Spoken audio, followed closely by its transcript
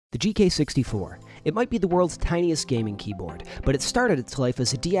The GK64. It might be the world's tiniest gaming keyboard, but it started its life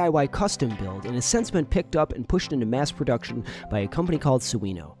as a DIY custom build and has since been picked up and pushed into mass production by a company called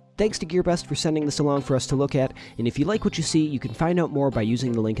Sewino. Thanks to GearBest for sending this along for us to look at, and if you like what you see, you can find out more by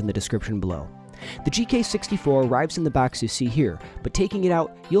using the link in the description below. The GK64 arrives in the box you see here, but taking it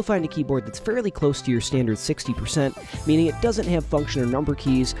out, you'll find a keyboard that's fairly close to your standard 60%, meaning it doesn't have function or number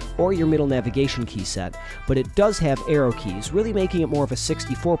keys or your middle navigation key set, but it does have arrow keys, really making it more of a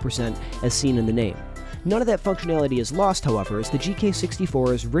 64% as seen in the name. None of that functionality is lost, however, as the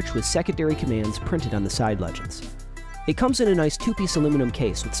GK64 is rich with secondary commands printed on the side legends. It comes in a nice two-piece aluminum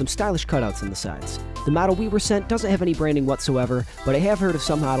case with some stylish cutouts on the sides. The model we were sent doesn't have any branding whatsoever, but I have heard of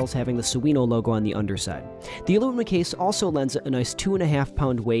some models having the Sewino logo on the underside. The aluminum case also lends it a nice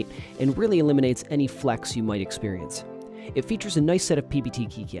 2.5-pound weight and really eliminates any flex you might experience. It features a nice set of PBT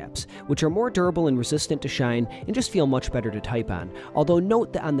keycaps, which are more durable and resistant to shine and just feel much better to type on, although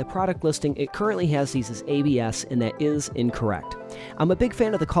note that on the product listing it currently has these as ABS, and that is incorrect. I'm a big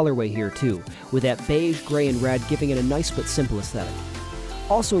fan of the colorway here too, with that beige, gray, and red giving it a nice but simple aesthetic.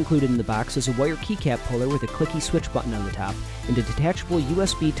 Also included in the box is a wire keycap puller with a clicky switch button on the top, and a detachable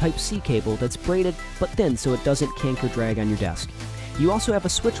USB Type-C cable that's braided but thin so it doesn't kink or drag on your desk. You also have a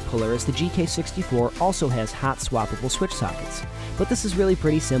switch puller, as the GK64 also has hot swappable switch sockets, but this is really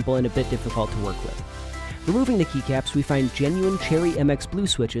pretty simple and a bit difficult to work with. Removing the keycaps, we find genuine Cherry MX Blue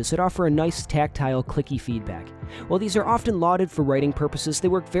switches that offer a nice tactile clicky feedback. While these are often lauded for writing purposes, they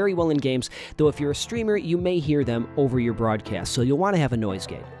work very well in games, though if you're a streamer you may hear them over your broadcast, so you'll want to have a noise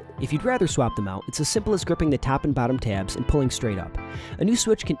gate. If you'd rather swap them out, it's as simple as gripping the top and bottom tabs and pulling straight up. A new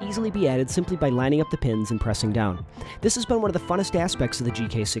switch can easily be added simply by lining up the pins and pressing down. This has been one of the funnest aspects of the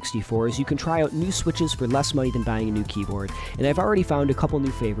GK64, as you can try out new switches for less money than buying a new keyboard, and I've already found a couple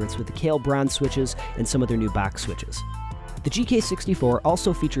new favorites with the Kale Bronze switches and some of their new box switches. The GK64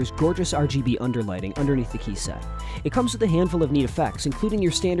 also features gorgeous RGB underlighting underneath the key set. It comes with a handful of neat effects, including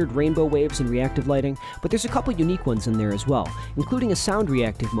your standard rainbow waves and reactive lighting, but there's a couple unique ones in there as well, including a sound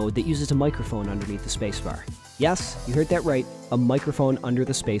reactive mode that uses a microphone underneath the spacebar. Yes, you heard that right, a microphone under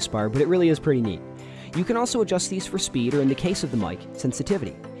the spacebar, but it really is pretty neat. You can also adjust these for speed, or in the case of the mic,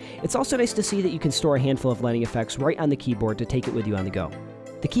 sensitivity. It's also nice to see that you can store a handful of lighting effects right on the keyboard to take it with you on the go.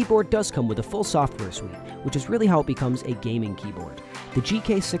 The keyboard does come with a full software suite, which is really how it becomes a gaming keyboard. The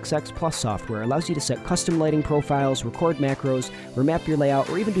GK6X Plus software allows you to set custom lighting profiles, record macros, remap your layout,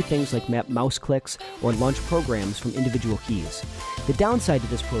 or even do things like map mouse clicks or launch programs from individual keys. The downside to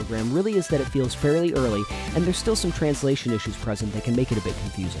this program really is that it feels fairly early, and there's still some translation issues present that can make it a bit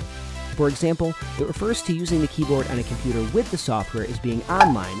confusing. For example, it refers to using the keyboard on a computer with the software as being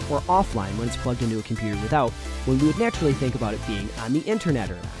online or offline when it's plugged into a computer without, when we would naturally think about it being on the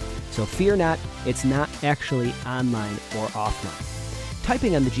internet or not. So fear not, it's not actually online or offline.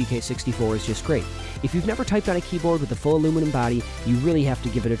 Typing on the GK64 is just great. If you've never typed on a keyboard with a full aluminum body, you really have to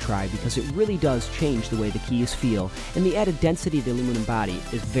give it a try, because it really does change the way the keys feel, and the added density of the aluminum body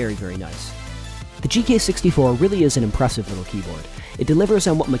is very, very nice. The GK64 really is an impressive little keyboard. It delivers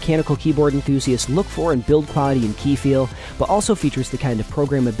on what mechanical keyboard enthusiasts look for in build quality and key feel, but also features the kind of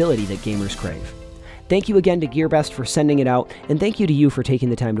programmability that gamers crave. Thank you again to GearBest for sending it out, and thank you to you for taking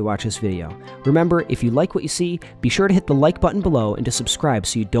the time to watch this video. Remember, if you like what you see, be sure to hit the like button below and to subscribe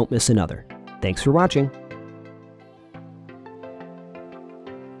so you don't miss another. Thanks for watching.